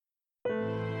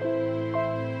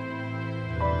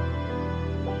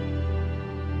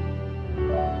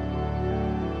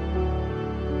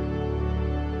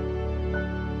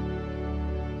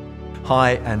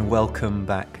Hi and welcome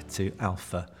back to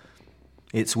Alpha.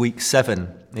 It's week 7,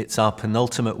 it's our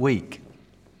penultimate week.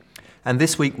 And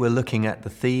this week we're looking at the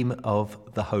theme of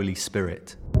the Holy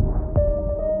Spirit.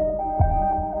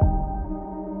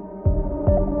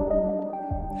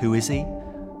 Who is he?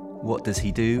 What does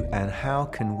he do? And how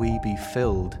can we be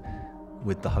filled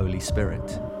with the Holy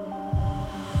Spirit?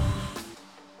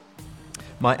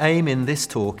 My aim in this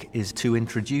talk is to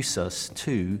introduce us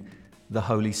to the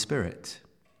Holy Spirit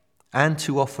and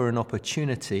to offer an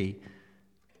opportunity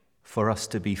for us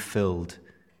to be filled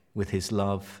with his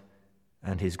love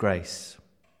and his grace,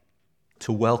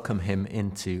 to welcome him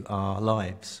into our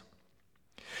lives.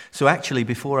 So actually,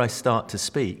 before I start to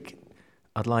speak,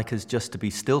 I'd like us just to be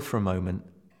still for a moment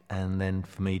and then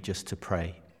for me just to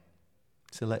pray.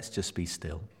 So let's just be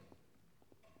still.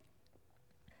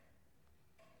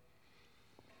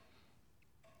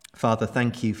 Father,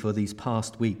 thank you for these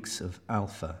past weeks of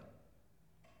Alpha.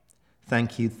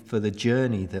 Thank you for the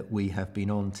journey that we have been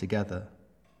on together.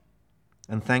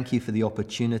 And thank you for the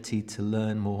opportunity to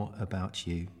learn more about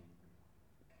you.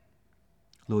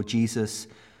 Lord Jesus,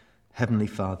 Heavenly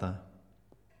Father,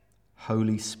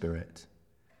 Holy Spirit,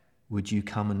 would you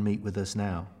come and meet with us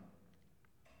now?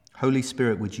 Holy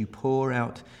Spirit, would you pour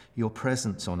out your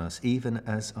presence on us even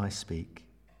as I speak?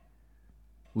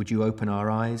 Would you open our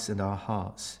eyes and our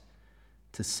hearts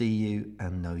to see you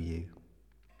and know you?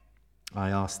 I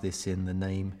ask this in the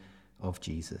name of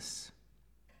Jesus.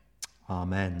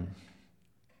 Amen.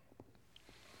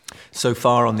 So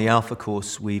far on the Alpha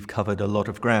course, we've covered a lot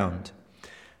of ground.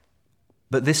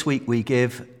 But this week we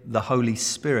give the Holy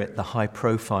Spirit the high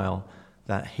profile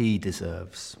that he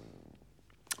deserves.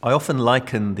 I often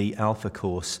liken the Alpha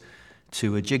course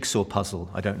to a jigsaw puzzle.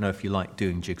 I don't know if you like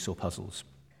doing jigsaw puzzles.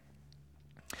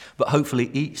 But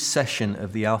hopefully each session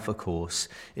of the Alpha course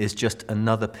is just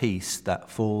another piece that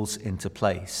falls into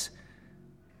place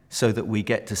so that we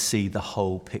get to see the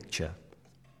whole picture.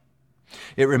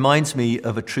 It reminds me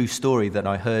of a true story that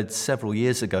I heard several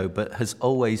years ago but has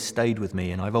always stayed with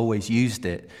me, and I've always used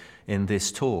it in this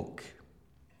talk.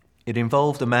 It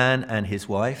involved a man and his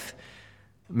wife,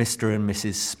 Mr. and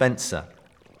Mrs. Spencer.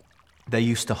 They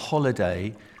used to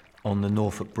holiday on the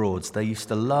Norfolk Broads. They used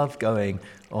to love going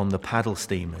on the paddle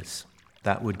steamers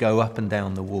that would go up and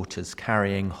down the waters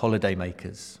carrying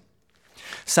holidaymakers.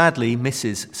 Sadly,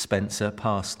 Mrs. Spencer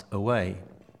passed away.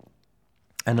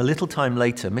 And a little time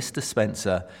later, Mr.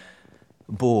 Spencer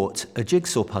bought a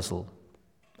jigsaw puzzle,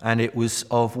 and it was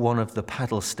of one of the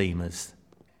paddle steamers,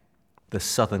 the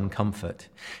Southern Comfort.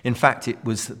 In fact, it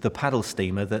was the paddle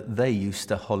steamer that they used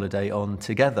to holiday on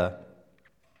together.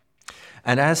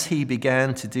 And as he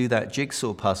began to do that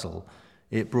jigsaw puzzle,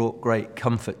 it brought great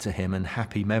comfort to him and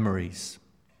happy memories.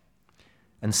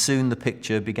 And soon the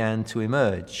picture began to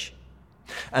emerge.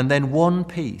 And then one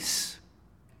piece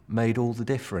made all the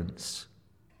difference,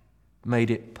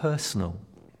 made it personal.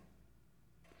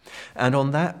 And on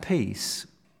that piece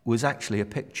was actually a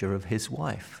picture of his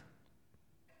wife.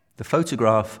 The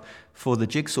photograph for the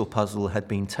jigsaw puzzle had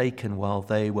been taken while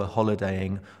they were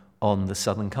holidaying on the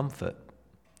Southern Comfort.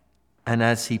 And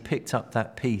as he picked up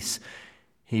that piece,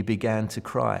 he began to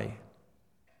cry.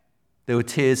 There were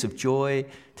tears of joy,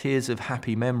 tears of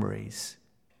happy memories.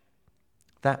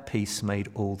 That piece made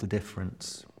all the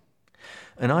difference.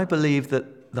 And I believe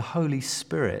that the Holy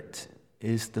Spirit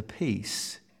is the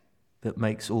piece that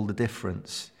makes all the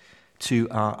difference to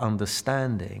our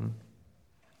understanding,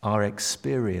 our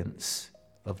experience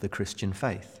of the Christian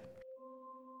faith,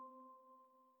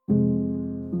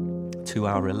 to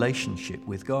our relationship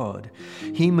with God.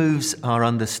 He moves our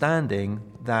understanding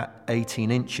that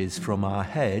 18 inches from our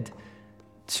head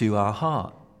to our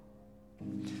heart.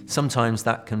 Sometimes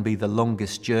that can be the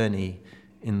longest journey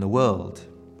in the world.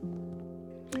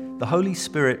 The Holy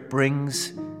Spirit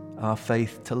brings our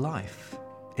faith to life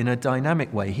in a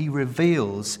dynamic way. He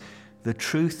reveals the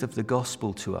truth of the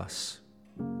gospel to us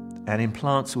and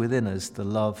implants within us the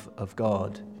love of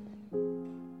God.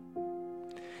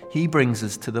 He brings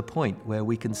us to the point where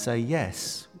we can say,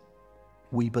 yes,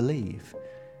 we believe.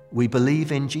 We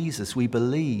believe in Jesus. We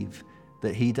believe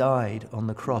that he died on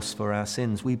the cross for our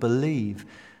sins. We believe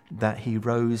that he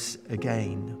rose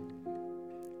again.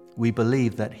 We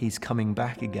believe that he's coming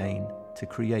back again to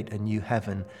create a new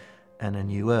heaven and a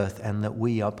new earth, and that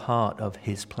we are part of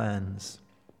his plans.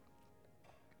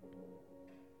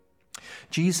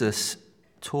 Jesus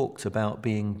talked about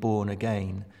being born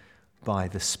again by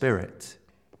the Spirit.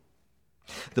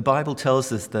 The Bible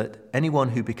tells us that anyone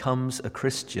who becomes a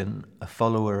Christian, a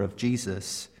follower of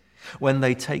Jesus, when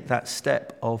they take that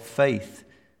step of faith,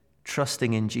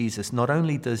 trusting in Jesus, not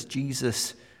only does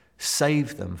Jesus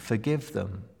save them, forgive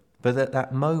them, But at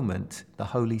that moment, the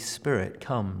Holy Spirit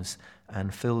comes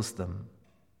and fills them.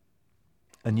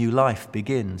 A new life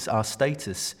begins. Our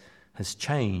status has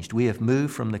changed. We have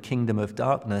moved from the kingdom of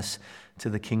darkness to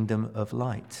the kingdom of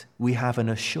light. We have an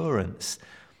assurance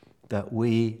that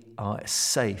we are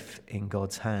safe in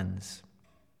God's hands.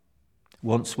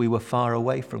 Once we were far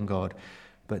away from God,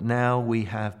 but now we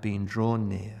have been drawn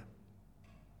near.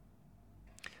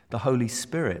 The Holy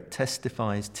Spirit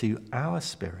testifies to our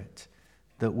spirit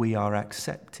that we are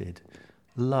accepted,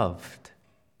 loved,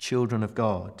 children of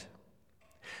God.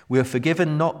 We are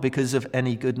forgiven not because of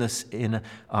any goodness in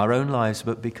our own lives,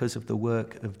 but because of the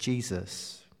work of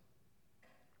Jesus.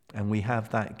 And we have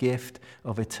that gift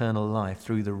of eternal life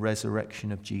through the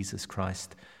resurrection of Jesus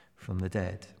Christ from the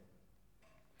dead.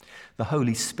 The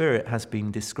Holy Spirit has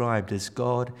been described as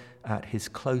God at his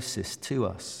closest to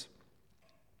us.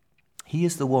 He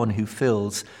is the one who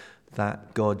fills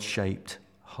that God-shaped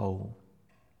hole.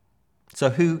 So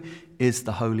who is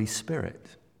the Holy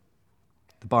Spirit?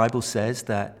 The Bible says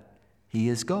that he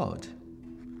is God,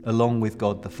 along with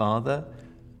God the Father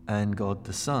and God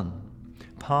the Son,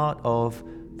 part of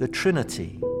the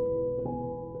Trinity,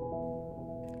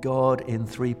 God in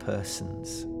three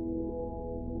persons,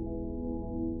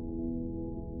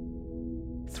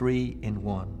 three in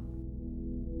one.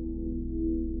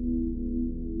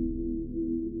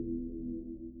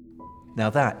 Now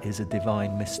that is a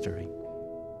divine mystery.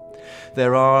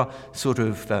 There are sort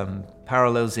of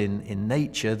parallels in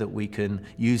nature that we can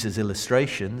use as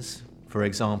illustrations. For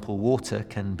example, water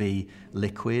can be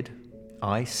liquid,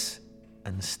 ice,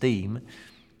 and steam,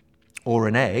 or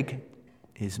an egg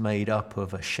is made up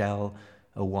of a shell,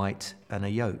 a white, and a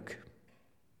yolk.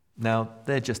 Now,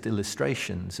 they're just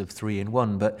illustrations of three in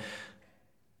one, but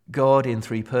God in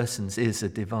three persons is a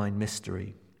divine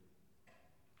mystery.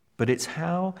 But it's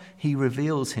how he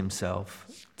reveals himself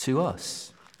to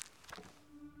us.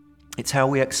 It's how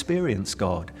we experience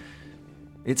God.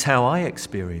 It's how I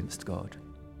experienced God.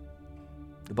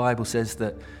 The Bible says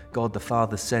that God the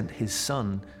Father sent his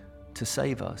Son to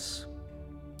save us.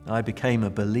 I became a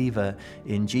believer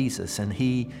in Jesus, and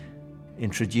he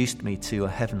introduced me to a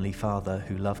heavenly Father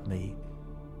who loved me.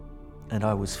 And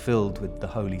I was filled with the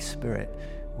Holy Spirit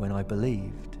when I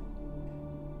believed.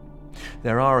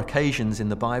 There are occasions in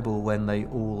the Bible when they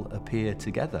all appear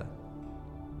together.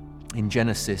 In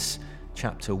Genesis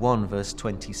chapter 1, verse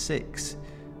 26,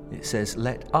 it says,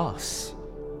 "Let us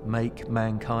make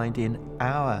mankind in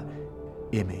our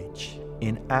image,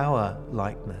 in our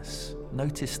likeness."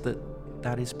 Notice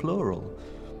that is plural.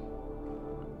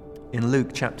 In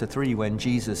Luke chapter 3, when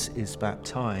Jesus is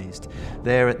baptized,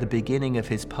 there at the beginning of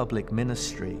his public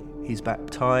ministry, he's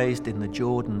baptized in the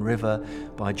Jordan River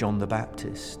by John the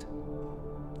Baptist.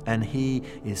 And he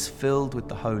is filled with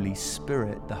the Holy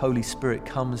Spirit. The Holy Spirit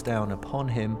comes down upon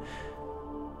him,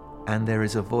 and there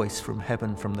is a voice from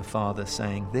heaven from the Father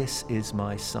saying, "This is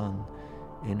my Son,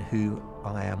 in whom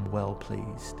I am well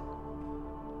pleased."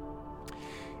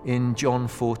 In John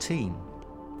 14,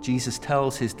 Jesus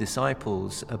tells his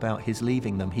disciples about his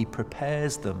leaving them. He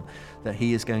prepares them that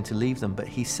he is going to leave them, but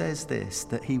he says this,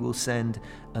 that he will send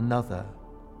another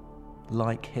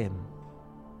like him,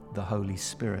 the Holy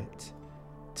Spirit,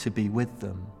 to be with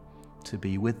them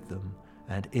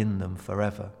and in them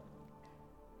forever.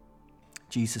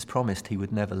 Jesus promised he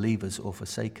would never leave us or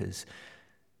forsake us,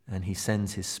 and he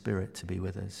sends his Spirit to be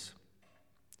with us.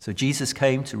 So Jesus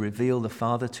came to reveal the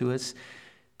Father to us,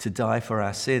 to die for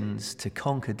our sins, to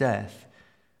conquer death,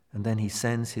 and then he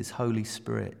sends his Holy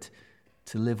Spirit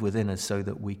to live within us so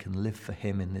that we can live for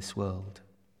him in this world.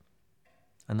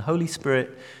 And the Holy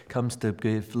Spirit comes to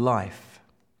give life,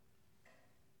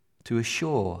 to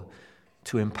assure,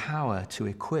 to empower, to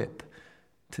equip,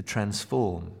 to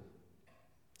transform.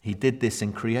 He did this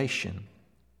in creation.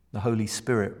 The Holy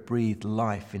Spirit breathed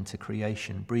life into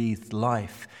creation, breathed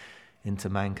life into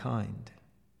mankind.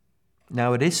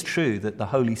 Now, it is true that the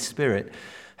Holy Spirit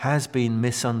has been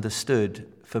misunderstood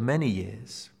for many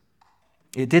years.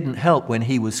 It didn't help when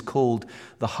he was called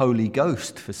the Holy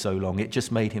Ghost for so long. It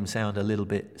just made him sound a little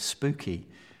bit spooky.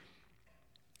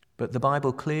 But the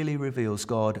Bible clearly reveals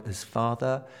God as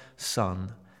Father,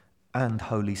 Son, and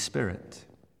Holy Spirit.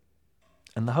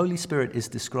 And the Holy Spirit is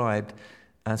described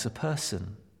as a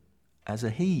person, as a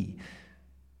he,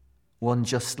 one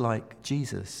just like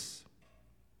Jesus.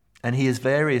 And he is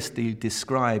variously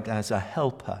described as a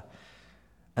helper,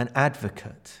 an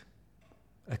advocate,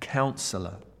 a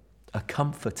counselor, a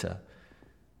comforter,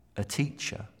 a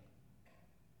teacher.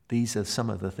 These are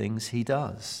some of the things he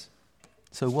does.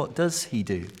 So what does he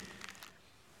do?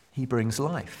 He brings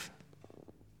life.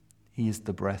 He is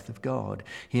the breath of God.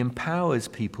 He empowers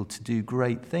people to do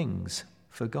great things.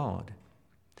 for God.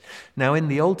 Now, in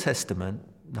the Old Testament,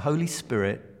 the Holy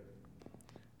Spirit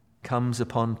comes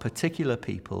upon particular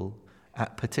people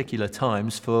at particular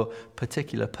times for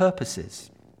particular purposes.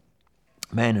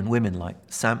 Men and women like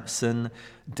Samson,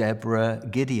 Deborah,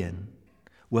 Gideon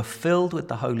were filled with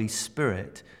the Holy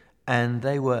Spirit, and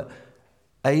they were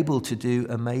able to do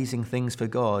amazing things for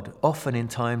God, often in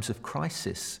times of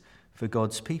crisis for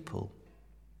God's people.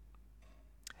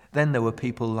 Then there were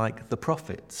people like the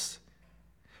prophets,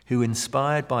 who,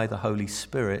 inspired by the Holy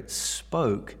Spirit,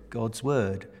 spoke God's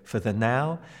word for the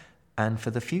now and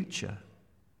for the future.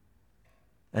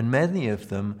 And many of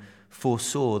them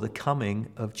foresaw the coming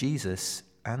of Jesus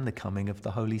and the coming of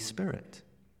the Holy Spirit.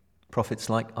 Prophets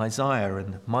like Isaiah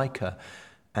and Micah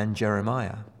and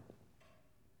Jeremiah.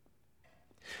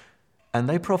 And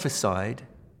they prophesied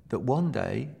that one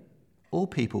day all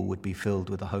people would be filled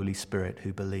with the Holy Spirit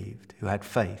who believed, who had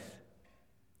faith.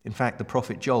 In fact, the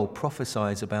prophet Joel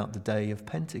prophesies about the day of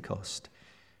Pentecost.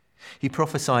 He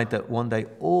prophesied that one day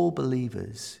all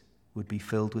believers would be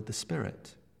filled with the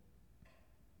Spirit.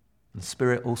 And the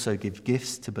Spirit also gives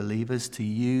gifts to believers to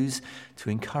use to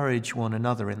encourage one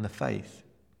another in the faith.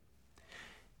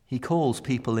 He calls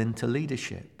people into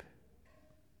leadership.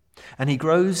 And he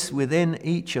grows within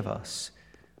each of us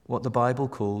what the Bible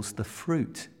calls the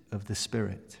fruit of the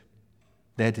Spirit.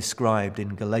 They're described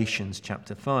in Galatians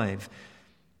chapter 5.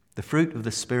 The fruit of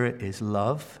the Spirit is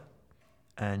love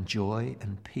and joy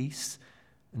and peace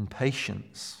and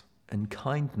patience and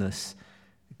kindness,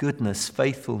 goodness,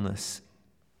 faithfulness,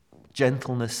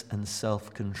 gentleness and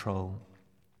self-control.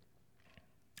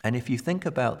 And if you think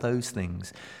about those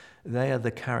things, they are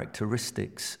the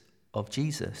characteristics of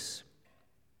Jesus.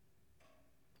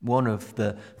 One of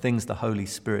the things the Holy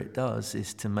Spirit does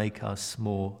is to make us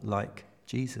more like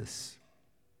Jesus.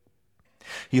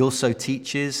 He also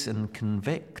teaches and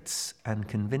convicts and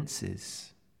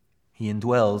convinces. He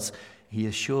indwells, he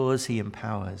assures, he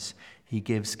empowers. He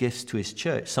gives gifts to his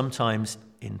church, sometimes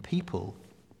in people,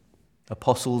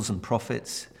 apostles and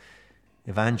prophets,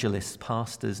 evangelists,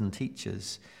 pastors and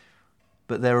teachers.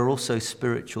 But there are also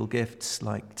spiritual gifts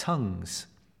like tongues,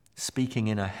 speaking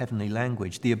in a heavenly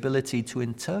language, the ability to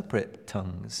interpret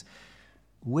tongues,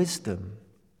 wisdom,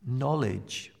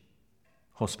 knowledge,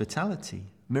 hospitality,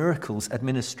 miracles,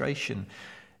 administration,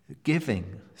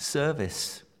 giving,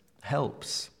 service,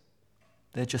 helps.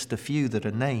 They're just a few that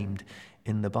are named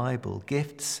in the Bible,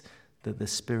 gifts that the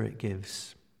Spirit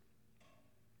gives.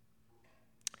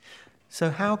 So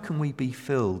how can we be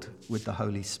filled with the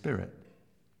Holy Spirit?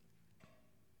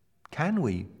 Can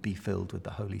we be filled with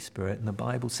the Holy Spirit? And the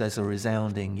Bible says a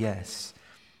resounding yes,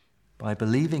 by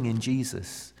believing in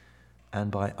Jesus and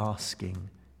by asking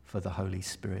for the Holy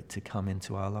Spirit to come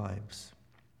into our lives.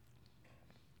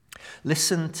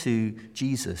 Listen to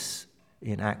Jesus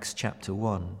in Acts chapter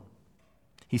 1.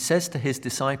 He says to his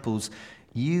disciples,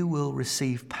 "You will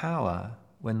receive power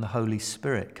when the Holy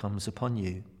Spirit comes upon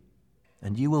you,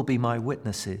 and you will be my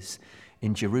witnesses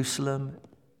in Jerusalem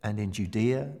and in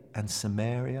Judea and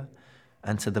Samaria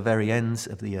and to the very ends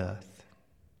of the earth."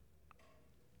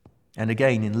 And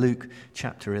again in Luke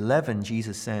chapter 11,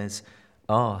 Jesus says,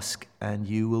 "Ask and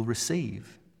you will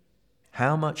receive.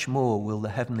 How much more will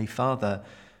the Heavenly Father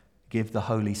give the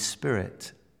Holy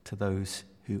Spirit to those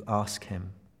who ask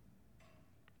him?"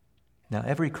 Now,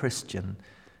 every Christian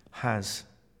has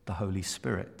the Holy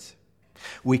Spirit.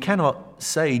 We cannot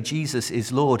say Jesus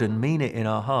is Lord and mean it in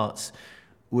our hearts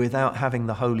without having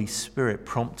the Holy Spirit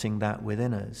prompting that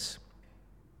within us.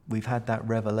 We've had that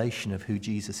revelation of who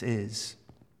Jesus is.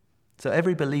 So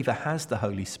every believer has the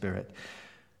Holy Spirit.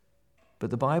 But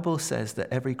the Bible says that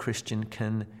every Christian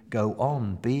can go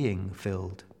on being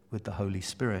filled with the Holy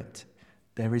Spirit.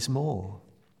 There is more.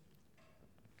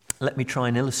 Let me try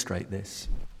and illustrate this.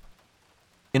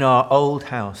 In our old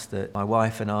house that my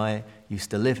wife and I used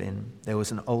to live in, there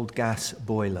was an old gas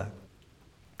boiler.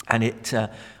 And it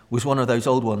was one of those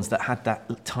old ones that had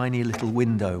that tiny little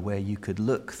window where you could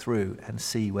look through and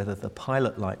see whether the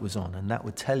pilot light was on, and that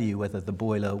would tell you whether the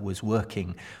boiler was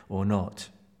working or not.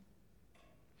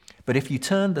 But if you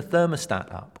turned the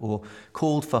thermostat up or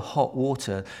called for hot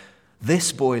water,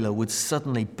 this boiler would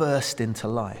suddenly burst into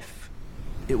life.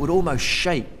 It would almost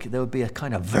shake. There would be a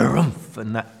kind of vroom,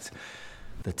 and that's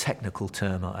the technical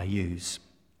term I use.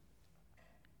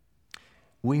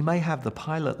 We may have the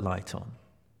pilot light on,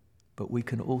 but we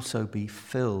can also be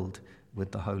filled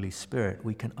with the Holy Spirit.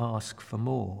 We can ask for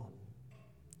more.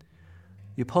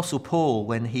 The Apostle Paul,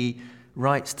 when he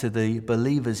writes to the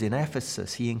believers in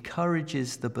Ephesus, he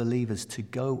encourages the believers to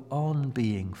go on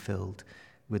being filled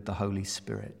with the Holy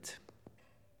Spirit.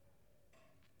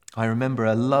 I remember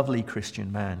a lovely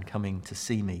Christian man coming to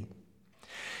see me.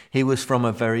 He was from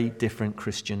a very different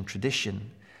Christian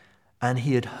tradition, and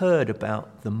he had heard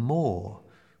about the more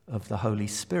of the Holy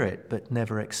Spirit, but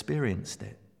never experienced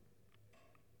it.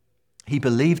 He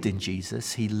believed in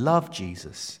Jesus, he loved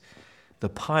Jesus. The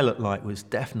pilot light was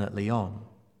definitely on,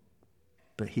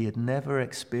 but he had never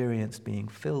experienced being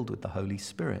filled with the Holy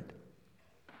Spirit.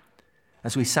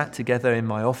 As we sat together in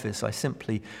my office, I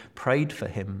simply prayed for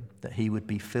him that he would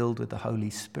be filled with the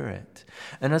Holy Spirit.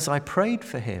 And as I prayed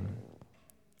for him,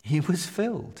 he was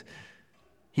filled.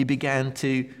 He began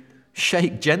to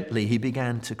shake gently. He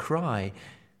began to cry.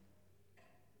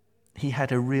 He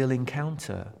had a real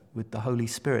encounter with the Holy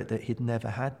Spirit that he'd never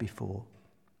had before,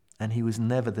 and he was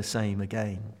never the same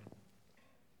again.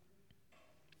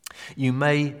 You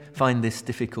may find this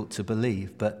difficult to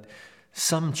believe, but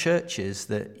some churches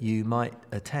that you might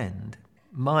attend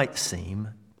might seem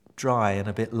dry and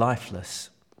a bit lifeless,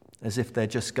 as if they're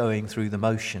just going through the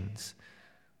motions,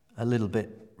 a little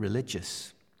bit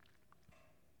religious.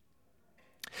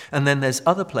 And then there's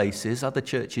other places, other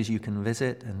churches you can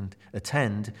visit and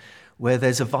attend, where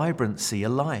there's a vibrancy, a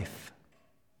life.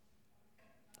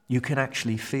 You can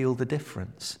actually feel the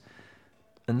difference.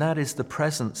 And that is the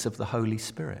presence of the Holy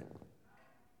Spirit.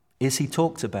 Is he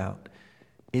talked about?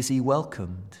 Is he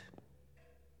welcomed?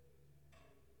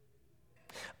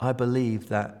 I believe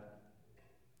that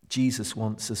Jesus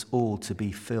wants us all to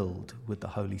be filled with the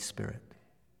Holy Spirit,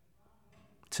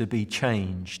 to be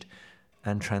changed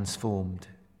and transformed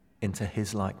into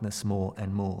his likeness more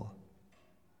and more.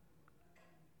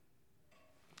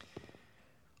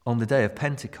 On the day of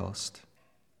Pentecost,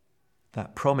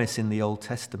 that promise in the Old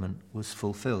Testament was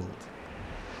fulfilled.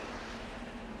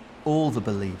 All the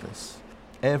believers,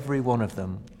 every one of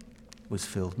them was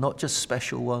filled, not just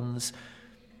special ones,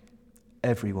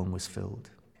 everyone was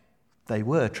filled. They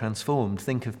were transformed.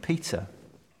 Think of Peter.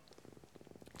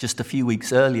 Just a few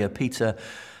weeks earlier, Peter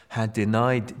had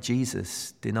denied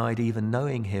Jesus, denied even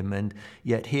knowing him, and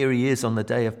yet here he is on the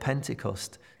day of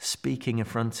Pentecost, speaking in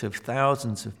front of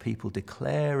thousands of people,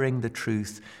 declaring the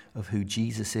truth of who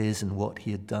Jesus is and what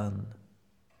he had done.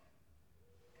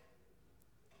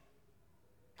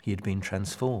 He had been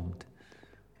transformed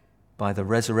by the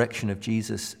resurrection of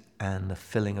Jesus and the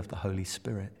filling of the Holy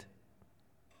Spirit.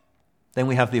 Then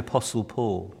we have the Apostle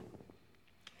Paul.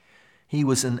 He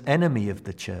was an enemy of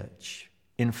the church.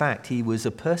 In fact, he was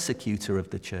a persecutor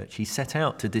of the church. He set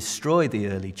out to destroy the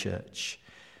early church.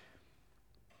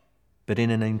 But in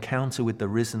an encounter with the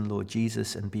risen Lord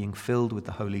Jesus and being filled with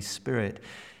the Holy Spirit,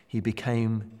 he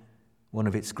became one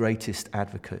of its greatest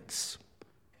advocates,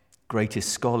 greatest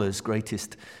scholars,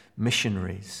 greatest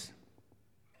missionaries.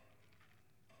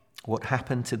 What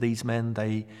happened to these men?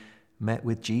 They met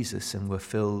with Jesus and were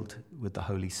filled with the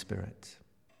Holy Spirit.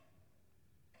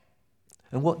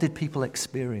 And what did people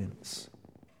experience?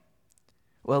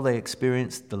 Well, they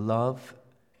experienced the love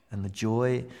and the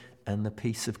joy and the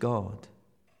peace of God.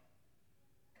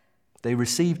 They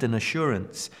received an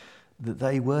assurance that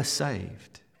they were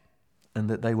saved and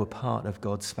that they were part of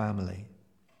God's family.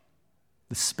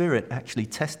 The Spirit actually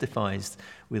testifies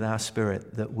with our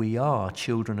spirit that we are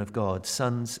children of God,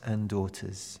 sons and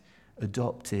daughters,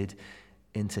 adopted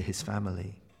into his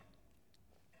family.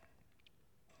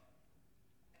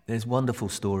 There's wonderful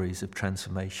stories of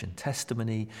transformation,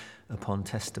 testimony upon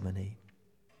testimony.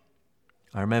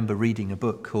 I remember reading a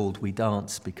book called We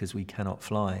Dance Because We Cannot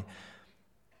Fly.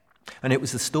 And it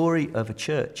was the story of a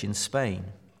church in Spain.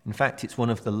 In fact, it's one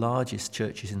of the largest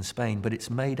churches in Spain, but it's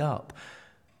made up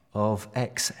of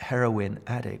ex-heroin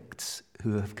addicts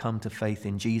who have come to faith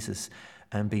in Jesus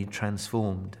and been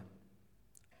transformed.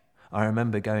 I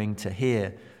remember going to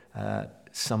hear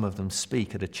some of them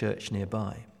speak at a church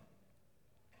nearby.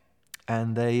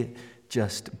 And they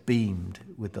just beamed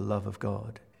with the love of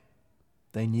God.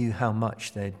 They knew how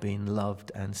much they'd been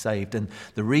loved and saved. And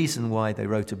the reason why they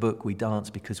wrote a book, We Dance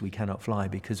Because We Cannot Fly,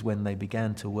 because when they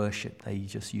began to worship, they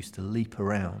just used to leap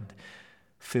around,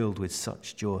 filled with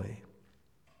such joy.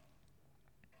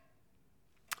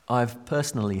 I've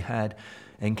personally had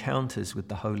encounters with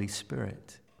the Holy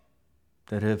Spirit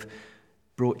that have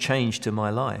brought change to my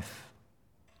life.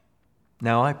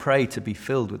 Now, I pray to be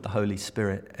filled with the Holy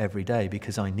Spirit every day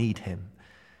because I need him.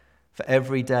 For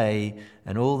every day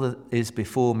and all that is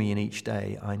before me in each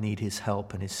day, I need his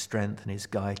help and his strength and his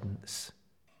guidance.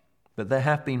 But there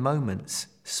have been moments,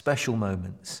 special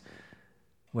moments,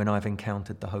 when I've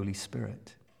encountered the Holy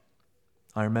Spirit.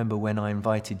 I remember when I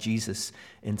invited Jesus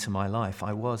into my life,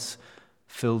 I was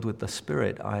filled with the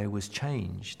Spirit. I was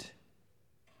changed.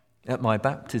 At my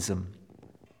baptism,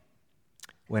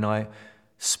 when I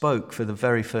spoke for the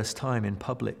very first time in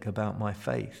public about my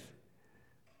faith,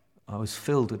 I was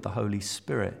filled with the Holy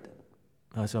Spirit.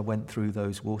 as I went through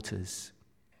those waters.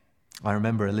 I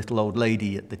remember a little old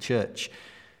lady at the church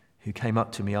who came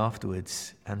up to me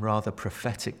afterwards and rather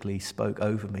prophetically spoke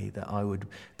over me that I would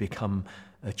become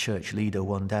a church leader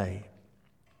one day.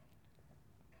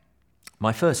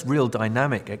 My first real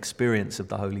dynamic experience of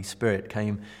the Holy Spirit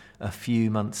came a few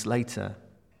months later.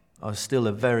 I was still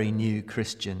a very new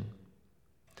Christian.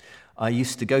 I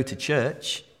used to go to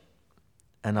church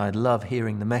and I'd love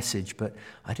hearing the message, but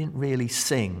I didn't really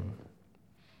sing.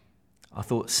 I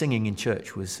thought singing in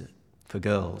church was for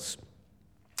girls,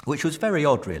 which was very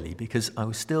odd really, because I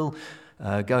was still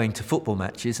going to football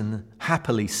matches and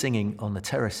happily singing on the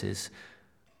terraces,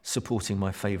 supporting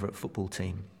my favourite football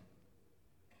team.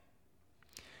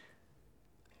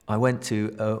 I went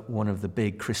to one of the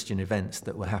big Christian events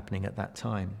that were happening at that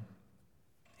time.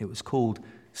 It was called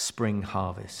Spring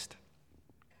Harvest.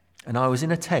 And I was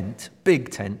in a tent,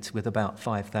 big tent, with about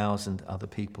 5,000 other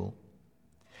people.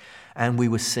 And we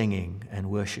were singing and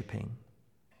worshipping.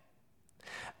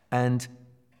 And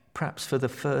perhaps for the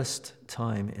first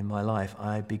time in my life,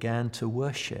 I began to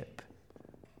worship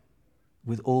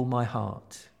with all my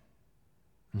heart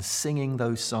and singing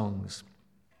those songs.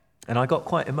 And I got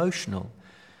quite emotional.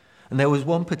 And there was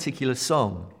one particular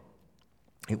song.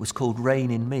 It was called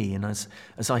Rain in Me. And as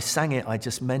I sang it, I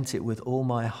just meant it with all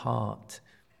my heart.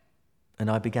 And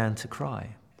I began to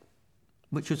cry,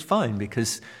 which was fine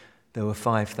because there were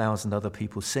 5,000 other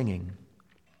people singing.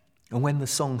 And when the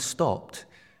song stopped,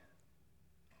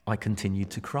 I continued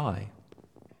to cry.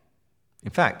 In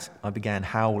fact, I began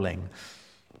howling.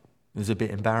 It was a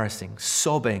bit embarrassing,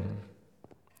 sobbing.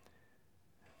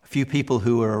 A few people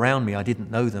who were around me, I didn't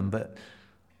know them, but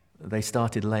they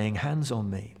started laying hands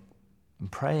on me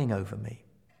and praying over me.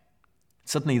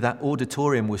 Suddenly that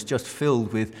auditorium was just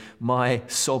filled with my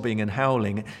sobbing and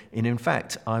howling. And in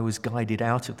fact, I was guided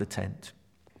out of the tent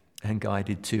and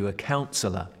guided to a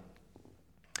counselor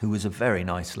who was a very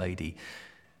nice lady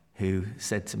who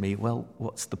said to me, well,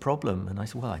 what's the problem? And I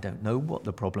said, well, I don't know what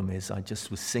the problem is. I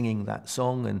just was singing that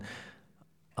song and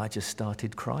I just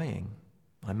started crying.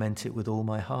 I meant it with all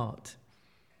my heart.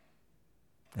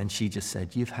 And she just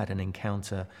said, you've had an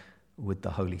encounter with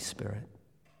the Holy Spirit.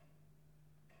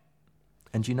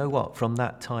 And you know what? From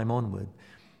that time onward,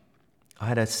 I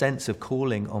had a sense of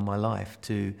calling on my life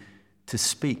to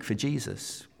speak for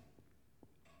Jesus.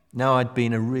 Now I'd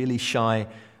been a really shy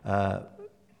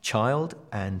child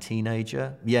and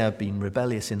teenager. Yeah, I've been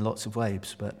rebellious in lots of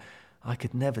ways, but I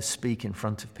could never speak in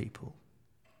front of people.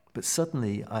 But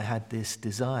suddenly I had this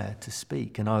desire to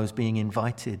speak, and I was being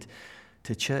invited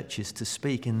to churches to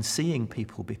speak and seeing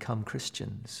people become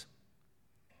Christians.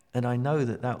 And I know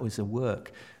that that was a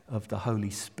work of the Holy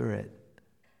Spirit,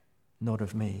 not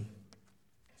of me.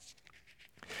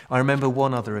 I remember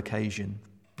one other occasion,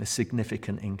 a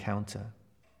significant encounter.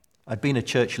 I'd been a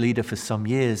church leader for some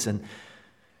years and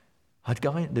I'd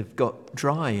kind of got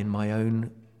dry in my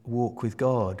own walk with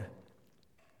God.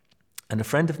 And a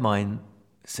friend of mine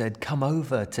said, come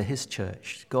over to his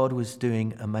church. God was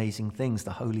doing amazing things.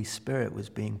 The Holy Spirit was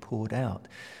being poured out.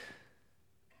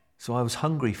 So I was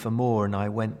hungry for more and I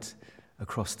went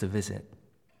across to visit.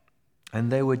 And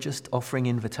they were just offering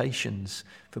invitations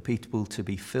for people to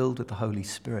be filled with the Holy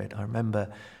Spirit. I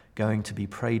remember going to be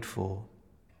prayed for,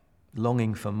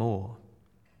 longing for more.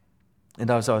 And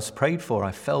as I was prayed for,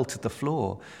 I fell to the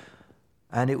floor.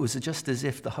 And it was just as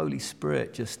if the Holy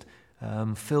Spirit just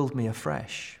filled me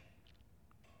afresh.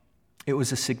 It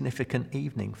was a significant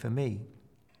evening for me.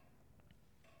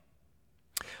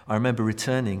 I remember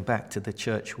returning back to the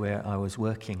church where I was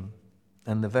working.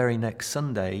 And the very next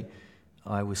Sunday,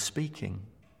 I was speaking.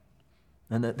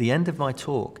 And at the end of my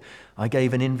talk, I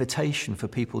gave an invitation for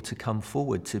people to come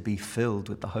forward to be filled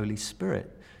with the Holy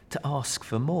Spirit, to ask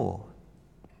for more.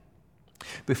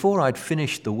 Before I'd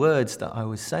finished the words that I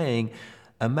was saying,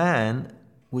 a man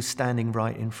was standing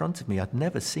right in front of me. I'd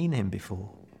never seen him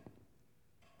before.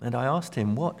 And I asked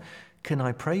him, what can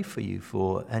I pray for you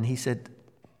for? And he said,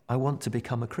 I want to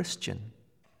become a Christian.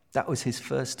 That was his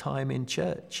first time in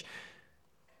church.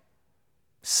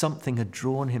 Something had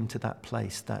drawn him to that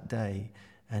place that day,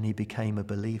 and he became a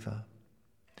believer.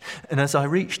 And as I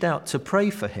reached out to pray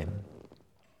for him,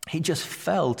 he just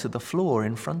fell to the floor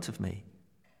in front of me,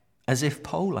 as if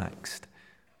poleaxed.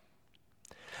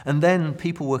 And then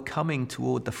people were coming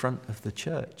toward the front of the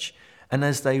church, and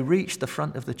as they reached the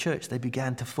front of the church, they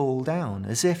began to fall down,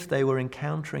 as if they were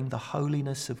encountering the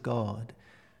holiness of God.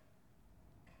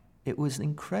 It was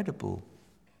incredible.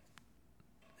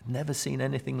 I'd never seen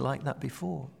anything like that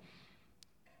before.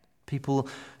 People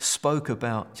spoke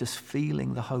about just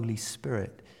feeling the Holy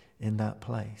Spirit in that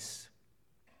place.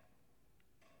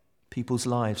 People's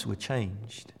lives were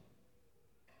changed.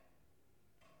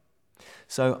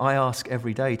 So I ask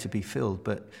every day to be filled,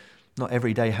 but not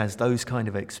every day has those kind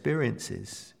of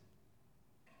experiences.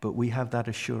 But we have that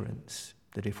assurance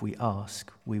that if we ask,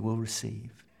 we will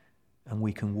receive, and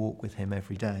we can walk with him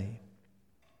every day.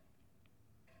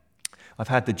 I've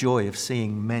had the joy of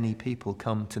seeing many people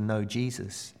come to know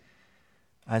Jesus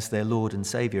as their Lord and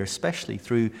Saviour, especially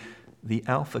through the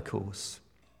Alpha Course.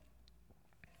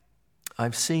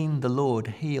 I've seen the Lord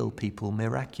heal people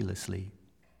miraculously.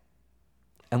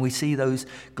 And we see those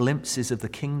glimpses of the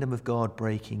kingdom of God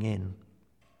breaking in.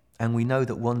 And we know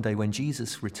that one day when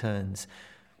Jesus returns,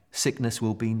 sickness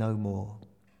will be no more,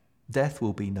 death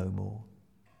will be no more,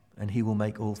 and he will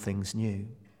make all things new.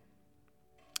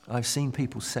 I've seen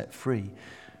people set free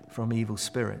from evil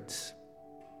spirits.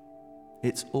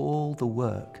 It's all the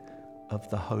work of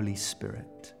the Holy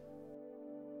Spirit.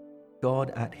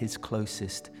 God at his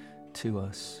closest to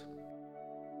us.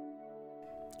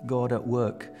 God at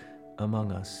work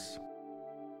among us.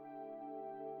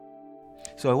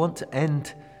 So I want to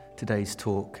end today's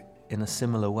talk in a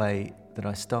similar way that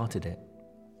I started it,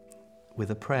 with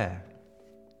a prayer.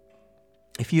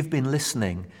 If you've been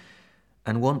listening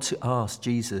and want to ask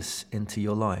Jesus into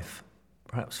your life,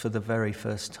 perhaps for the very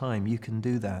first time, you can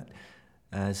do that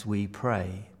as we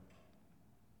pray.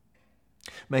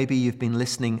 Maybe you've been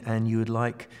listening and you would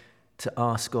like to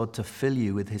ask God to fill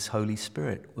you with his Holy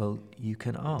Spirit. Well, you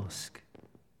can ask.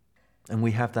 And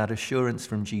we have that assurance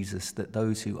from Jesus that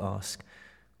those who ask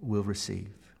will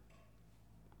receive.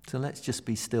 So let's just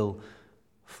be still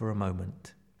for a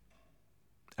moment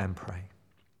and pray.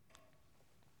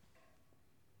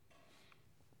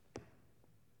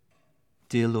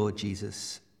 Dear Lord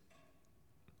Jesus,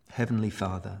 Heavenly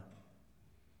Father,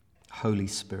 Holy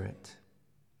Spirit,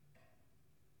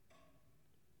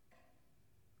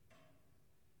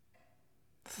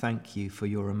 thank you for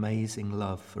your amazing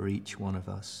love for each one of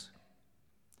us.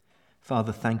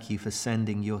 Father, thank you for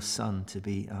sending your Son to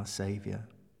be our Saviour.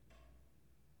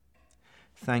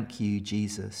 Thank you,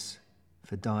 Jesus,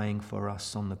 for dying for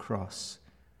us on the cross.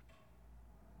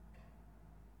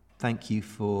 Thank you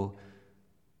for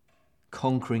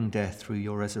conquering death through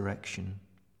your resurrection.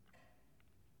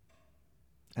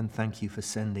 And thank you for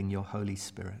sending your Holy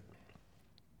Spirit.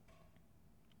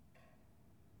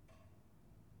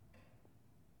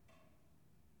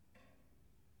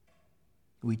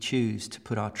 We choose to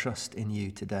put our trust in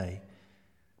you today.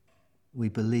 We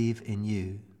believe in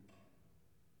you.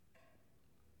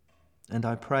 And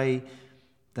I pray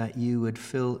that you would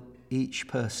fill each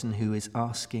person who is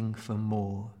asking for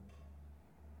more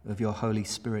of your Holy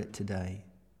Spirit today,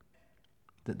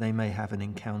 that they may have an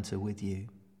encounter with you.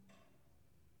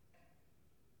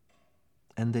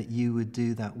 And that you would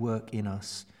do that work in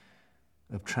us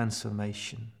of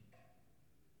transformation,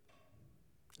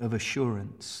 of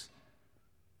assurance,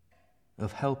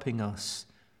 of helping us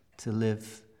to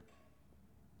live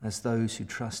as those who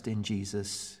trust in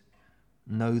Jesus,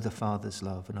 know the Father's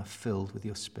love, and are filled with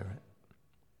your Spirit.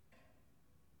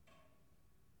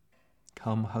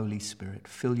 Come, Holy Spirit,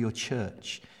 fill your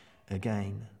church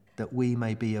again, that we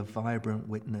may be a vibrant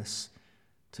witness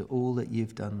to all that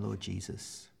you've done, Lord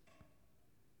Jesus.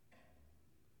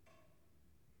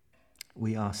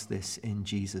 We ask this in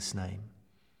Jesus' name.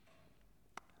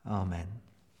 Amen.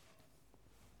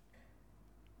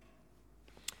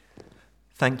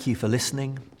 Thank you for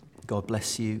listening. God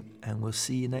bless you, and we'll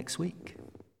see you next week.